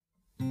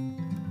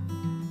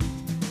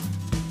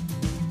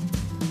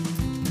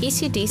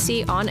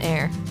ECDC On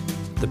Air,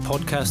 the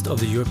podcast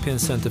of the European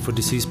Centre for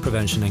Disease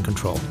Prevention and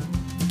Control.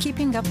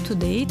 Keeping up to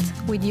date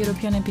with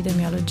European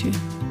epidemiology.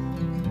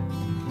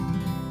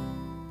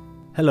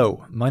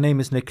 Hello, my name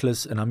is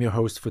Nicholas and I'm your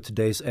host for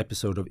today's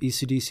episode of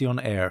ECDC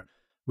On Air,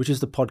 which is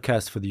the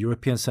podcast for the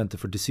European Centre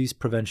for Disease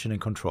Prevention and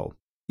Control.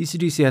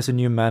 ECDC has a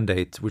new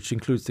mandate, which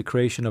includes the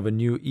creation of a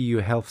new EU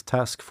health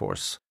task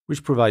force,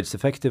 which provides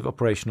effective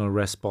operational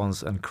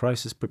response and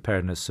crisis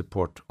preparedness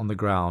support on the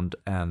ground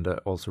and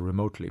also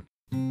remotely.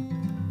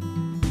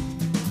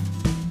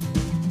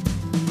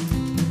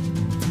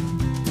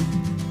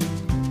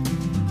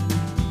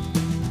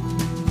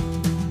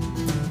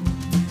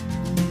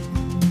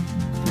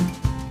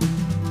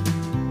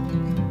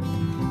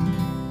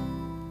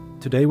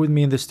 Today with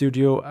me in the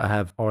studio, I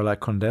have Orla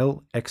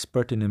Condell,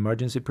 expert in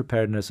emergency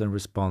preparedness and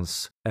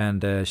response,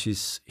 and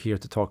she's here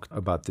to talk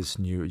about this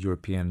new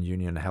European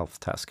Union Health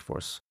Task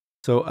Force.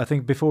 So I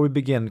think before we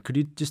begin, could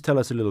you just tell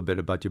us a little bit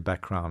about your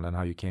background and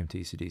how you came to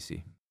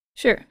ECDC?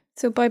 Sure.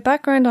 So by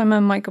background, I'm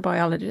a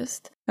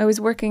microbiologist. I was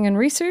working in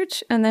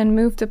research and then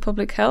moved to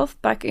public health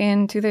back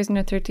in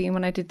 2013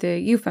 when I did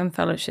the UFEM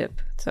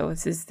fellowship. So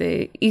this is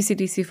the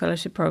ECDC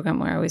fellowship program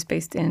where I was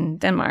based in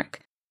Denmark.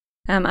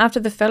 After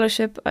the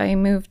fellowship, I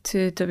moved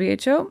to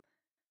WHO,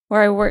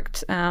 where I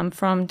worked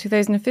from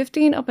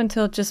 2015 up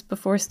until just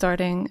before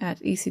starting at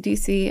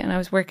ECDC, and I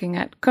was working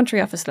at country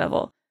office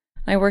level.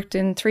 I worked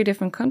in 3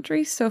 different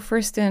countries, so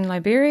first in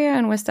Liberia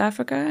and West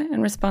Africa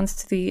in response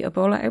to the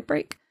Ebola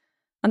outbreak.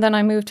 And then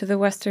I moved to the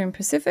Western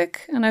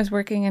Pacific, and I was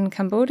working in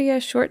Cambodia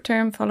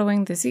short-term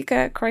following the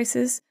Zika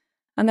crisis,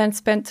 and then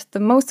spent the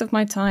most of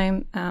my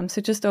time,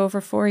 so just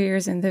over 4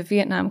 years, in the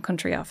Vietnam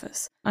country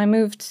office. I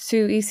moved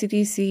to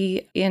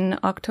ECDC in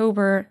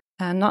October,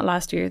 not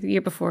last year, the year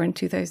before in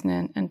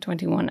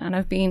 2021, and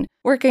I've been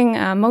working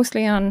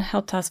mostly on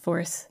Health Task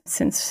Force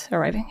since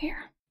arriving here.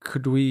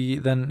 Could we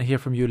then hear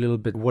from you a little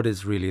bit, what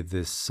is really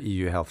this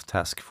EU Health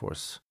Task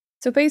Force?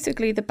 So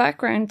basically, the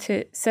background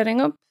to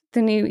setting up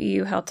the new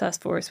EU Health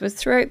Task Force was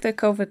throughout the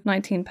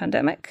COVID-19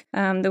 pandemic.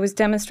 There was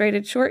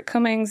demonstrated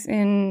shortcomings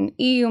in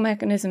EU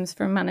mechanisms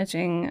for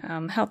managing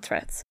health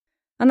threats.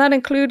 And that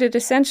included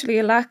essentially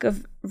a lack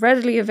of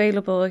readily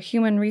available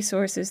human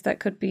resources that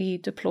could be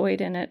deployed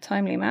in a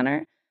timely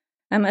manner,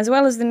 as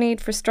well as the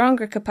need for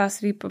stronger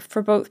capacity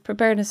for both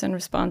preparedness and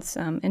response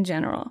in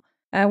general.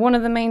 One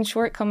of the main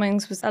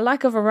shortcomings was a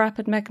lack of a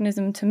rapid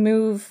mechanism to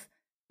move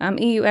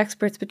EU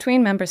experts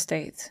between member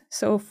states.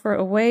 So for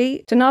a way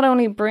to not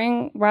only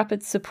bring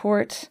rapid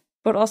support,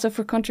 but also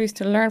for countries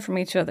to learn from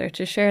each other,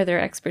 to share their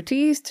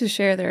expertise, to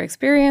share their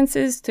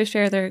experiences, to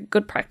share their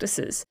good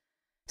practices.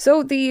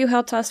 So the EU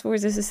Health Task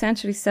Force is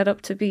essentially set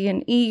up to be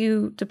an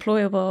EU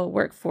deployable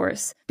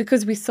workforce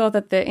because we saw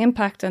that the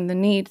impact and the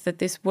need that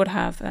this would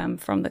have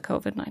from the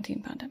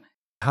COVID-19 pandemic.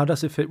 How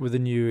does it fit with the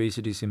new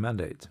ECDC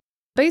mandate?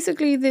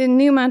 Basically, the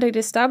new mandate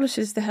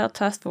establishes the Health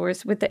Task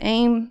Force with the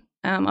aim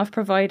of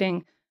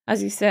providing,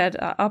 as you said,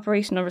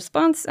 operational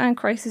response and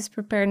crisis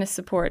preparedness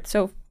support,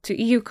 so to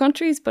EU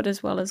countries, but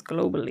as well as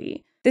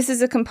globally. This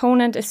is a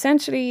component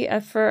essentially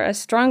for a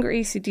stronger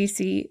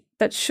ECDC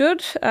that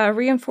should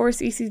reinforce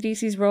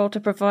ECDC's role to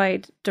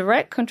provide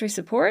direct country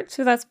support.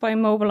 So that's by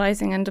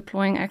mobilizing and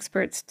deploying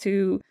experts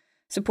to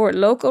support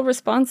local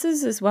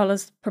responses as well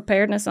as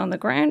preparedness on the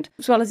ground,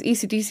 as well as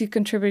ECDC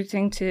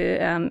contributing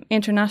to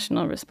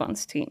international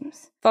response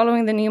teams.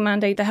 Following the new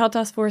mandate, the Health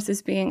Task Force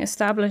is being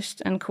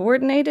established and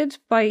coordinated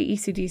by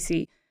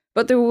ECDC,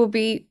 but there will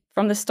be,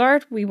 from the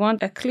start, we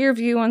want a clear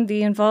view on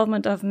the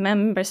involvement of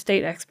member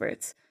state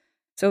experts.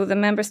 So the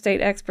member state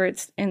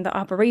experts in the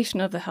operation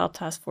of the Health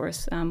Task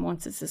Force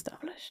once it's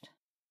established.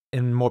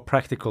 In more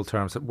practical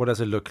terms, what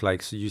does it look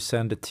like? So you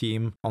send a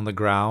team on the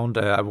ground.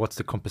 What's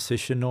the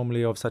composition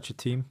normally of such a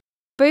team?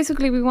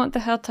 Basically, we want the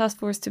Health Task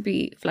Force to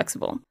be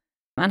flexible.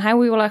 And how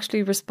we will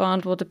actually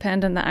respond will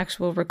depend on the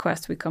actual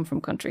requests we come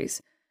from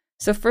countries.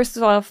 So first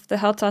of all, the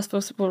Health Task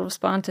Force will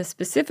respond to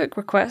specific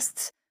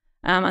requests,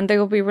 and they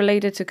will be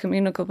related to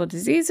communicable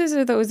diseases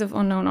or those of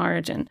unknown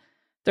origin.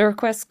 The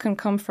requests can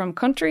come from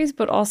countries,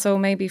 but also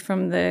maybe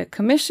from the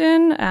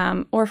Commission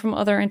or from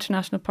other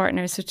international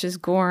partners such as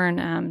GORN,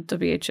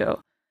 WHO.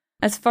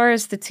 As far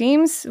as the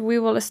teams, we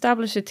will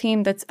establish a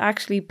team that's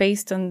actually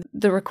based on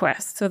the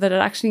request so that it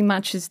actually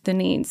matches the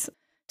needs.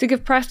 To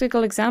give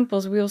practical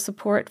examples, we will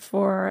support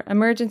for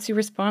emergency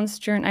response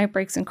during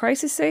outbreaks and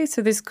crisis phase.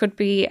 So this could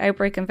be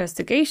outbreak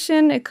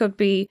investigation, it could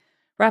be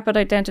rapid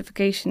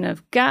identification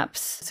of gaps,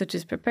 such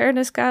as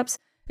preparedness gaps.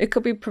 It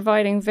could be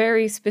providing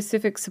very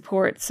specific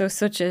support, so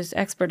such as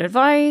expert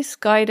advice,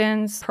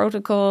 guidance,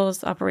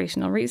 protocols,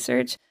 operational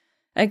research.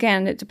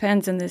 Again, it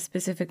depends on the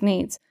specific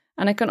needs.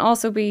 And it can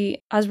also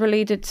be as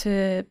related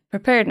to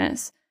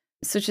preparedness,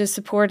 such as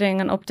supporting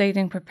and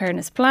updating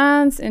preparedness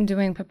plans and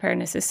doing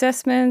preparedness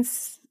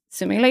assessments,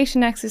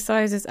 simulation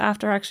exercises,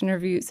 after-action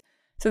reviews.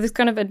 So there's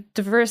kind of a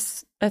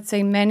diverse, let's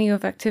say, menu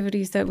of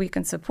activities that we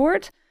can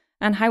support.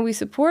 And how we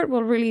support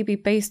will really be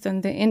based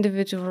on the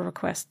individual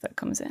request that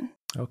comes in.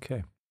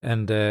 Okay.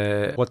 And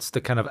what's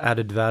the kind of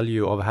added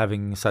value of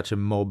having such a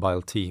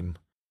mobile team?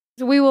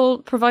 We will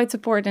provide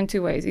support in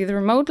two ways, either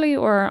remotely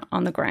or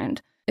on the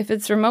ground. If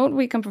it's remote,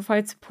 we can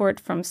provide support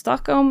from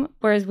Stockholm,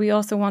 whereas we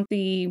also want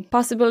the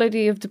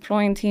possibility of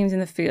deploying teams in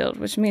the field,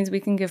 which means we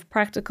can give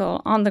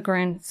practical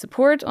on-the-ground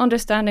support,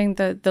 understanding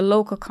the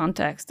local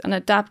context and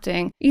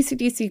adapting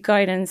ECDC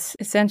guidance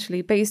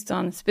essentially based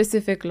on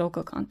specific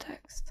local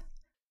context.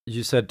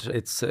 You said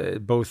it's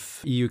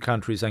both EU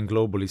countries and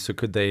globally, so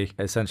could they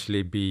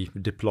essentially be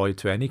deployed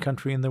to any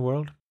country in the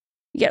world?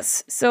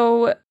 Yes.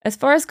 So as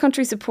far as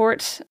country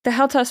support, the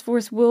Health Task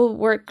Force will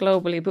work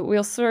globally, but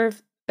we'll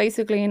serve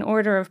basically in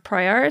order of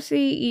priority: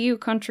 EU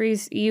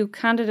countries, EU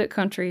candidate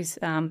countries,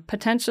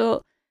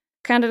 potential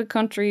candidate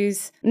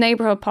countries,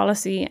 neighbourhood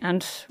policy,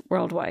 and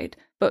worldwide.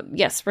 But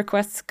yes,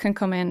 requests can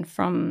come in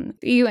from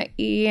EU,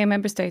 EEA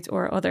member states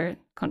or other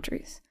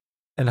countries.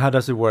 And how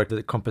does it work,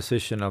 the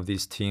composition of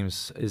these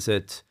teams? Is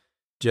it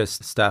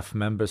just staff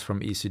members from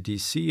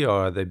ECDC,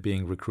 or are they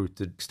being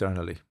recruited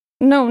externally?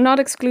 No, not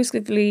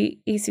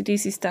exclusively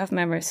ECDC staff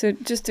members. So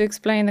just to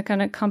explain the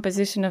kind of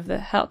composition of the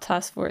Health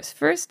Task Force.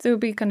 First, there will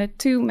be kind of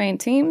two main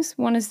teams.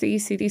 One is the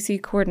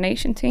ECDC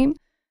coordination team.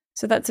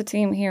 So that's a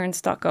team here in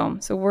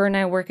Stockholm. So we're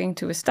now working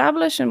to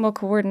establish and we'll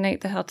coordinate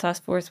the Health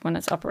Task Force when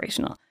it's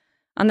operational.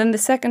 And then the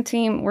second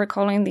team we're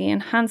calling the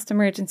Enhanced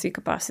Emergency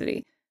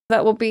Capacity.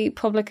 That will be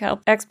public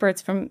health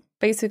experts from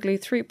basically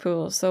three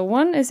pools. So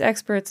one is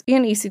experts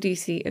in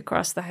ECDC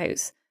across the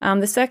house.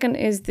 The second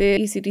is the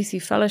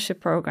ECDC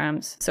fellowship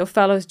programs. So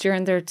fellows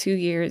during their 2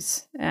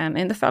 years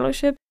in the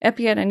fellowship,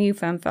 EPIET and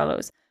UFAM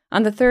fellows.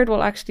 And the third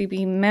will actually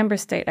be member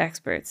state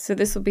experts. So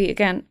this will be,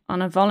 again,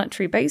 on a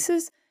voluntary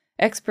basis,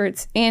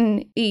 experts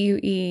in EU,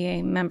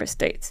 EEA member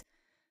states.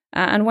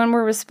 And when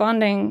we're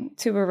responding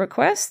to a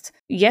request,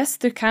 yes,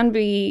 there can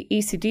be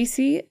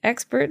ECDC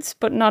experts,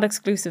 but not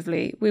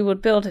exclusively. We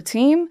would build a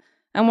team.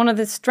 And one of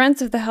the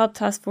strengths of the Health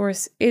Task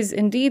Force is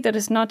indeed that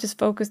it's not just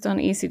focused on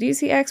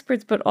ECDC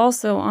experts, but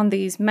also on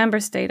these member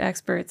state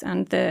experts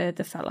and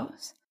the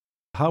fellows.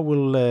 How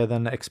will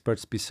then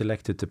experts be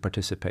selected to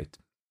participate?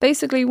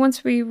 Basically,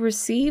 once we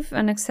receive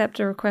and accept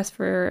a request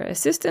for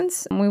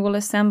assistance, we will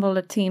assemble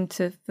a team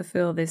to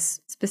fulfill this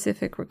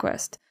specific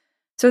request.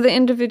 So the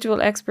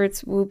individual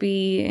experts will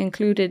be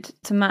included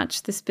to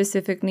match the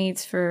specific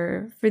needs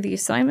for the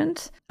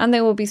assignment, and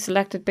they will be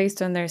selected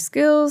based on their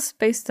skills,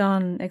 based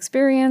on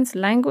experience,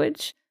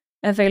 language,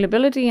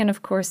 availability, and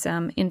of course,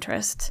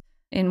 interest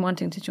in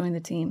wanting to join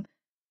the team.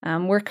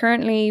 We're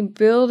currently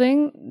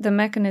building the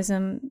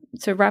mechanism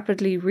to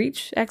rapidly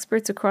reach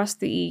experts across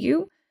the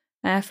EU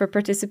for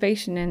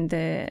participation in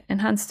the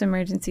Enhanced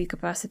Emergency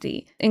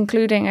Capacity,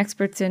 including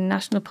experts in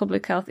national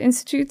public health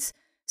institutes,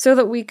 so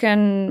that we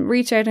can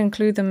reach out and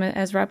include them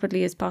as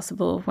rapidly as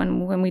possible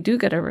when we do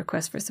get a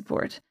request for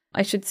support.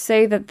 I should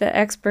say that the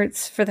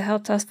experts for the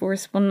Health Task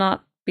Force will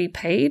not be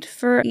paid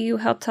for EU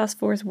Health Task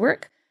Force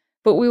work,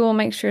 but we will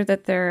make sure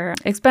that their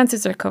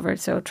expenses are covered,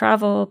 so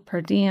travel,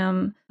 per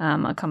diem,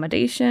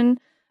 accommodation,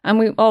 and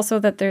we also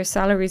that their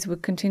salaries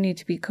would continue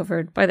to be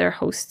covered by their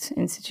host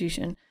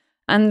institution.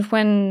 And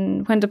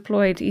when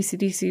deployed,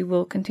 ECDC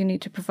will continue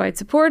to provide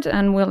support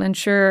and will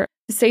ensure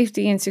the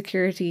safety and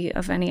security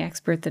of any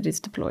expert that is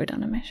deployed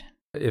on a mission.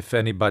 If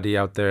anybody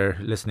out there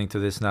listening to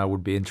this now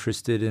would be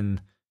interested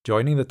in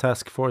joining the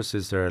task force,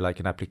 is there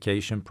like an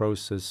application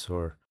process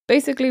or?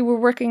 Basically, we're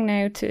working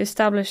now to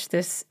establish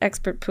this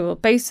expert pool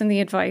based on the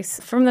advice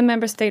from the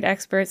member state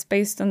experts,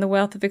 based on the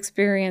wealth of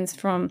experience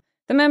from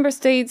the member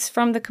states,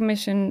 from the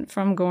Commission,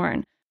 from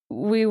GORN.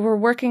 We were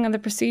working on the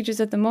procedures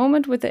at the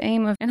moment with the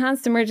aim of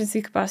Enhanced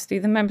Emergency Capacity,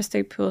 the member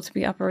state pool, to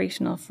be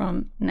operational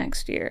from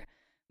next year.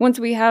 Once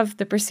we have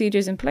the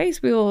procedures in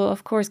place, we will,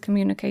 of course,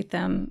 communicate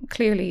them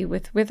clearly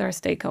with our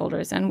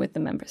stakeholders and with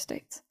the member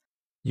states.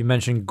 You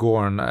mentioned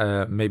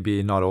GORN.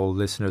 Maybe not all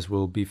listeners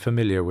will be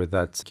familiar with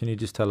that. Can you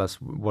just tell us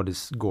what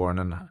is GORN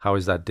and how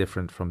is that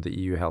different from the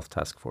EU Health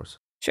Task Force?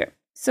 Sure.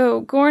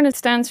 So GORN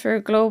stands for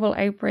Global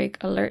Outbreak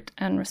Alert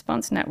and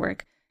Response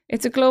Network.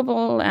 It's a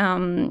global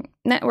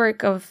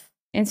network of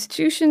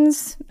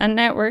institutions and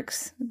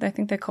networks. I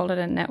think they call it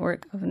a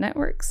network of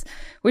networks,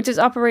 which is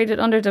operated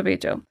under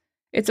WHO.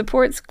 It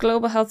supports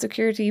global health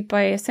security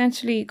by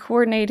essentially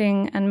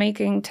coordinating and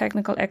making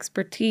technical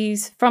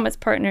expertise from its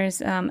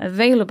partners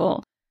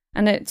available.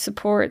 And it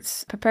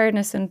supports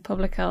preparedness and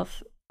public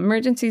health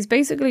emergencies.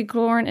 Basically,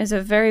 GORN is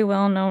a very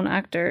well-known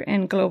actor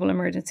in global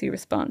emergency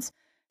response.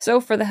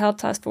 So for the Health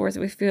Task Force,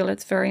 we feel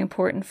it's very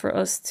important for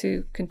us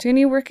to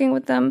continue working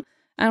with them.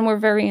 And we're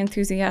very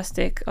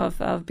enthusiastic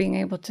of being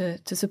able to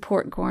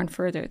support GORN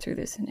further through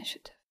this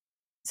initiative.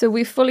 So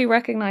we fully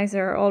recognize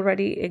there are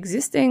already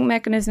existing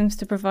mechanisms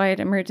to provide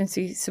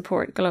emergency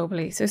support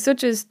globally. So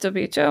such as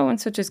WHO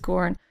and such as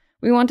GORN,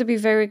 we want to be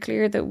very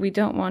clear that we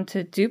don't want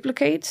to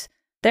duplicate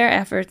their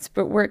efforts,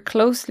 but work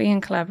closely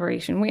in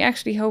collaboration. We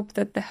actually hope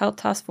that the Health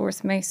Task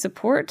Force may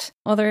support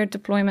other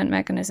deployment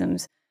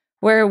mechanisms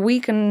where we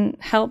can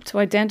help to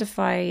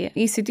identify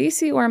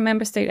ECDC or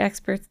member state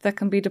experts that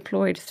can be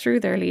deployed through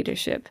their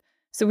leadership.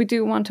 So we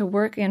do want to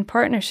work in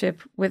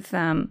partnership with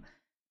them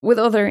with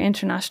other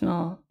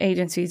international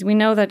agencies. We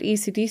know that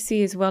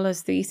ECDC, as well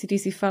as the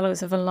ECDC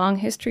fellows, have a long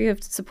history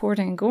of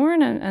supporting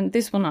GORN, and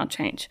this will not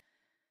change.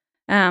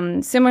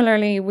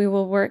 Similarly, we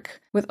will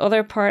work with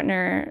other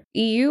partner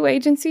EU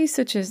agencies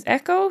such as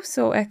ECHO.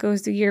 So ECHO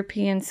is the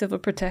European Civil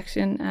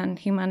Protection and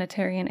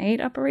Humanitarian Aid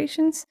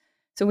Operations.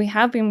 So we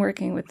have been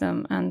working with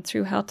them, and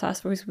through Health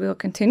Task Force, we'll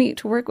continue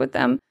to work with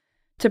them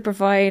to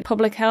provide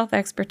public health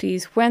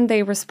expertise when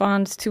they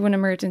respond to an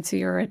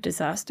emergency or a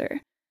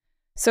disaster.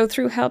 So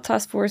through Health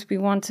Task Force, we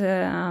want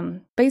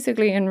to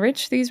basically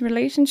enrich these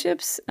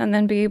relationships and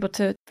then be able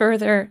to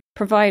further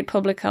provide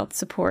public health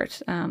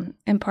support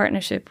in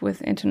partnership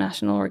with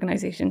international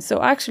organizations.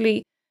 So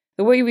actually,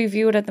 the way we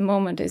view it at the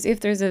moment is if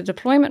there's a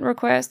deployment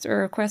request or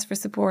a request for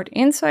support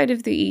inside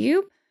of the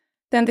EU,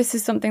 then this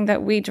is something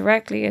that we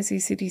directly as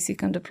ECDC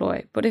can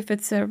deploy. But if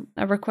it's a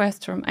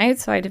request from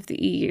outside of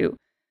the EU,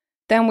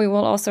 then we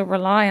will also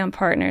rely on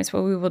partners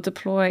where we will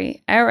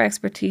deploy our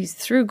expertise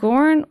through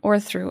GORN or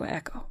through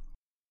ECHO.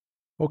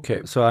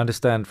 Okay, so I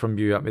understand from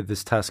you,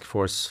 this task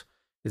force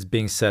is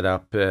being set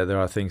up. There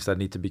are things that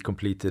need to be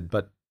completed,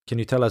 but can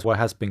you tell us what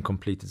has been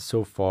completed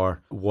so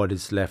far? What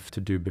is left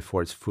to do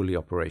before it's fully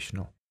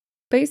operational?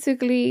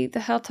 Basically,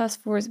 the Health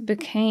Task Force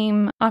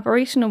became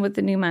operational with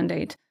the new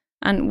mandate,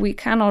 and we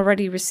can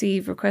already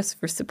receive requests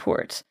for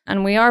support.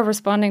 And we are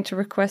responding to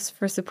requests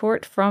for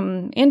support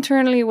from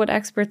internally with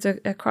experts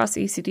across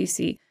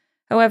ECDC.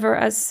 However,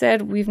 as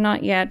said, we've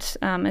not yet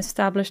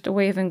established a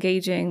way of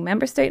engaging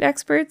member state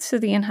experts, so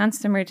the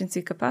enhanced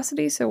emergency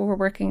capacity. So we're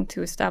working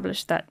to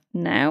establish that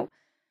now.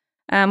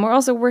 We're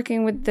also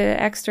working with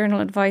the external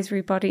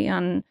advisory body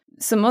on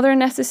some other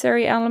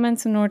necessary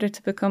elements in order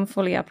to become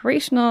fully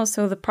operational.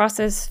 So the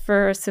process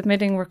for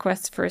submitting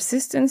requests for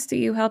assistance to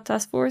EU Health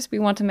Task Force, we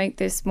want to make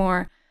this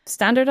more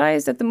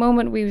standardized. At the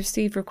moment, we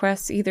receive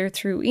requests either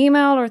through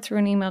email or through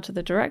an email to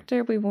the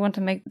director. We want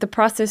to make the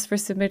process for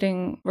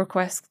submitting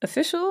requests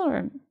official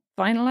or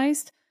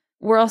finalized.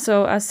 We're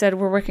also, as said,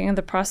 we're working on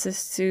the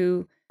process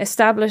to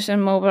establish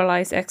and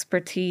mobilize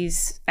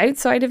expertise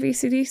outside of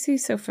ECDC,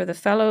 so for the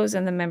fellows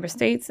and the member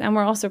states. And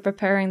we're also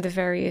preparing the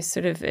various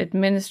sort of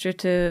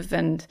administrative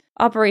and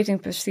operating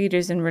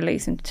procedures in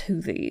relation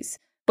to these.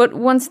 But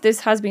once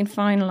this has been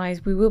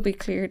finalized, we will be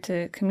clear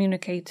to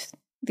communicate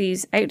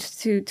these out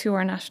to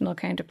our national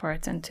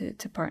counterparts and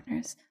to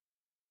partners.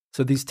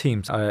 So these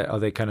teams, are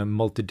they kind of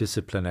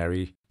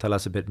multidisciplinary? Tell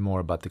us a bit more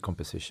about the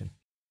composition.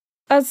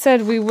 As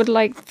said, we would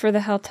like for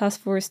the Health Task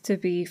Force to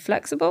be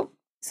flexible.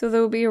 So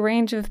there will be a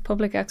range of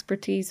public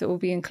expertise that will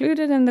be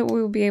included and that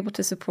we will be able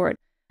to support.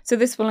 So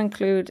this will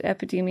include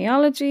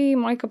epidemiology,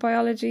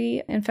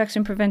 microbiology,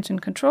 infection prevention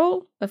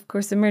control, of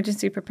course,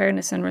 emergency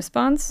preparedness and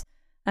response,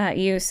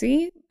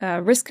 EOC,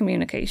 risk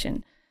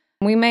communication.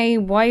 We may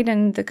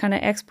widen the kind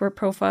of expert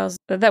profiles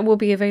that will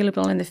be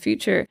available in the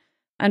future.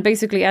 And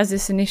basically, as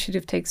this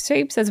initiative takes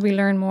shape, as we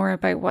learn more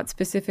about what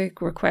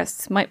specific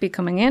requests might be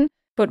coming in,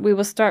 but we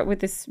will start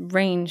with this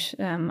range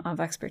of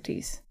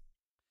expertise.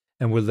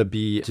 And will there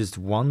be just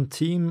one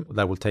team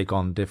that will take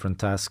on different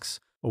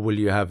tasks, or will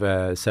you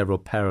have several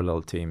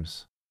parallel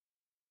teams?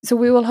 So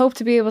we will hope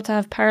to be able to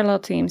have parallel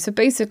teams. So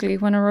basically,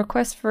 when a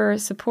request for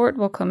support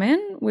will come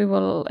in, we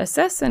will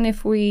assess, and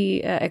if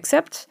we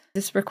accept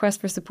this request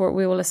for support,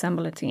 we will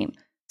assemble a team.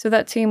 So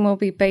that team will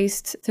be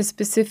based to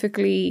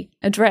specifically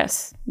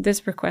address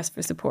this request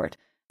for support.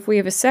 If we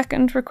have a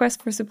second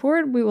request for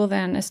support, we will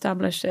then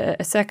establish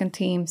a second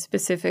team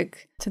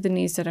specific to the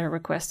needs that are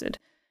requested.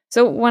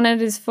 So when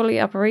it is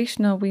fully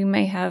operational, we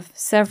may have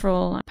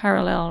several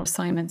parallel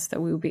assignments that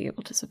we will be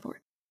able to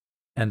support.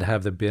 And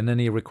have there been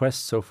any requests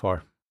so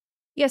far?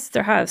 Yes,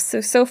 there has.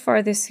 So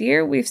far this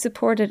year, we've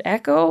supported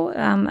ECHO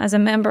as a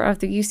member of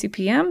the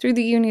UCPM through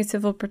the Union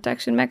Civil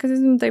Protection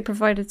Mechanism. They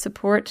provided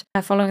support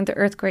following the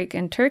earthquake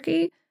in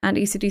Turkey, and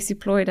ECDC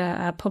deployed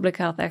a public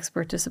health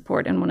expert to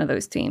support in one of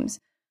those teams.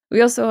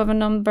 We also have a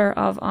number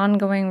of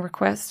ongoing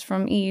requests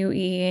from EU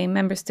EEA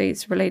member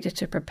states related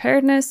to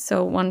preparedness,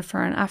 so one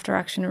for an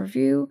after-action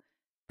review,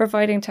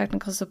 providing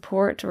technical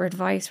support or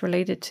advice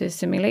related to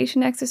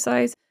simulation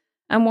exercise,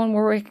 and one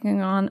we're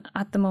working on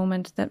at the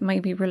moment that may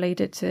be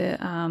related to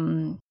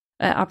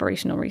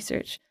operational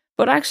research.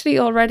 But actually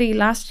already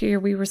last year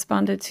we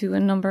responded to a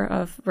number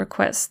of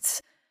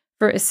requests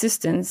for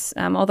assistance.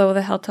 Although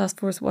the Health Task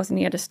Force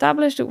wasn't yet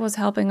established, it was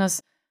helping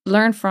us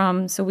learn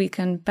from so we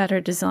can better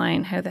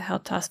design how the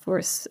Health Task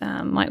Force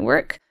might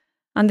work.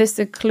 And this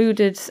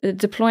included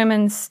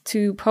deployments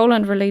to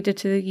Poland related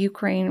to the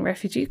Ukraine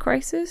refugee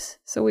crisis.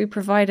 So we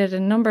provided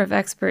a number of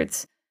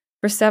experts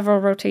for several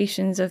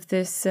rotations of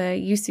this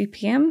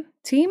UCPM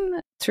team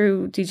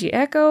through DG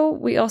ECHO.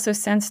 We also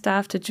sent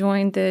staff to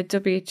join the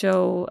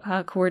WHO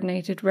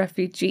coordinated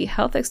refugee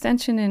health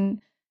extension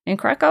in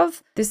Krakow.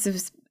 This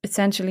is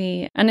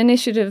essentially an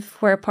initiative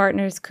where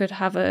partners could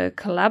have a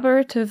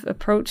collaborative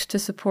approach to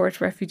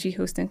support refugee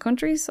hosting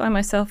countries. I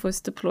myself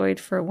was deployed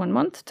for 1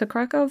 month to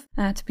Krakow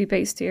to be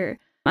based here.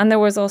 And there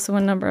was also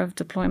a number of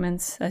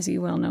deployments, as you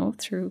well know,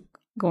 through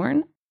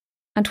GORN.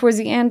 And towards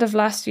the end of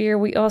last year,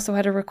 we also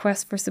had a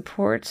request for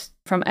support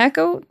from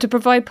ECHO to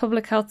provide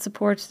public health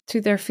support to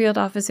their field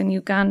office in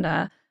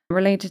Uganda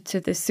related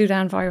to the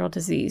Sudan viral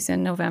disease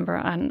in November.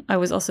 And I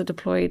was also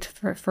deployed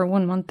for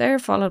 1 month there,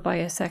 followed by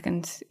a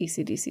second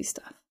ECDC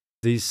staff.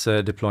 These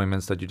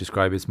deployments that you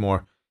describe is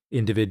more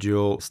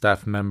individual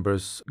staff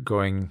members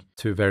going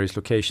to various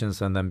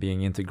locations and then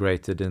being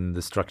integrated in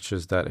the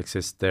structures that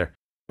exist there.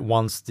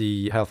 Once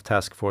the health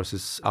task force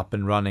is up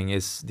and running,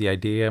 is the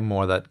idea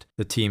more that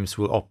the teams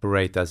will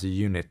operate as a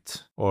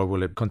unit, or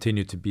will it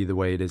continue to be the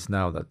way it is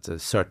now, that a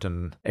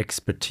certain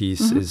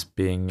expertise is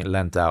being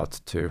lent out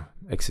to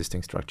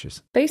existing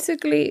structures?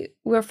 Basically,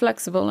 we're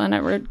flexible, and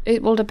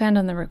it will depend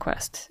on the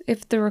request.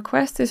 If the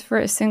request is for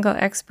a single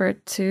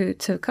expert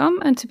to come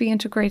and to be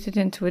integrated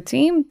into a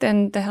team,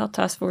 then the health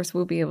task force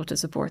will be able to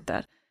support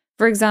that.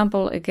 For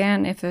example,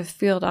 again, if a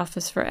field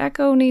office for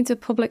ECHO needs a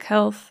public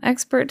health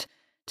expert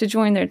to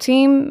join their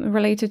team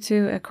related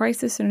to a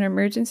crisis or an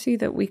emergency,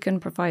 that we can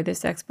provide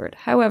this expert.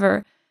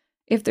 However,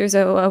 if there's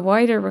a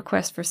wider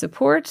request for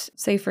support,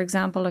 say, for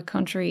example, an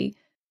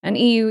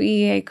EU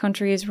EEA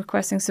country is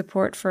requesting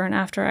support for an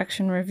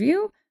after-action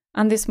review,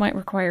 and this might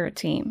require a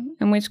team,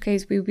 in which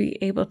case we'll be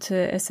able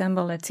to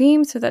assemble a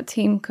team. So that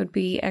team could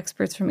be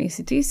experts from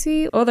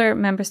ECDC, other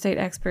member state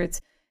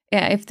experts,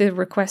 if the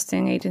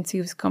requesting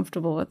agency was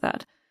comfortable with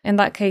that. In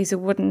that case,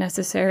 it wouldn't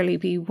necessarily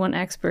be one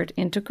expert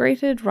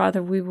integrated,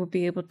 rather we would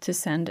be able to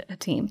send a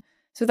team.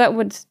 So that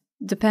would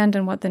depend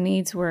on what the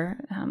needs were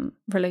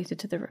related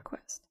to the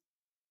request.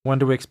 When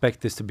do we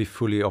expect this to be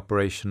fully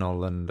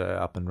operational and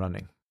up and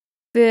running?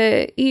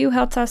 The EU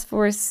Health Task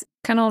Force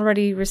can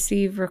already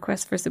receive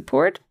requests for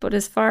support, but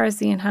as far as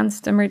the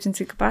enhanced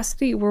emergency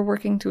capacity, we're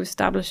working to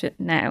establish it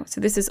now.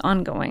 So this is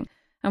ongoing,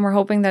 and we're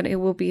hoping that it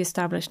will be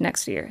established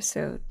next year,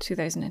 so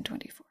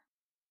 2024.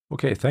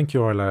 Okay, thank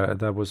you, Orla.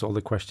 That was all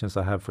the questions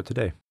I have for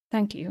today.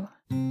 Thank you.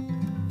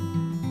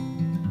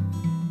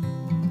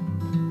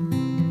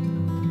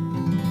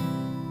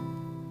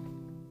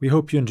 We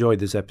hope you enjoyed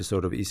this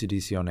episode of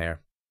ECDC On Air.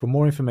 For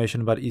more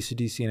information about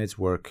ECDC and its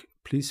work,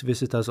 please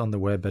visit us on the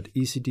web at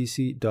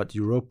ecdc.europa.eu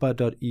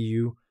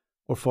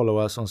or follow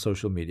us on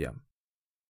social media.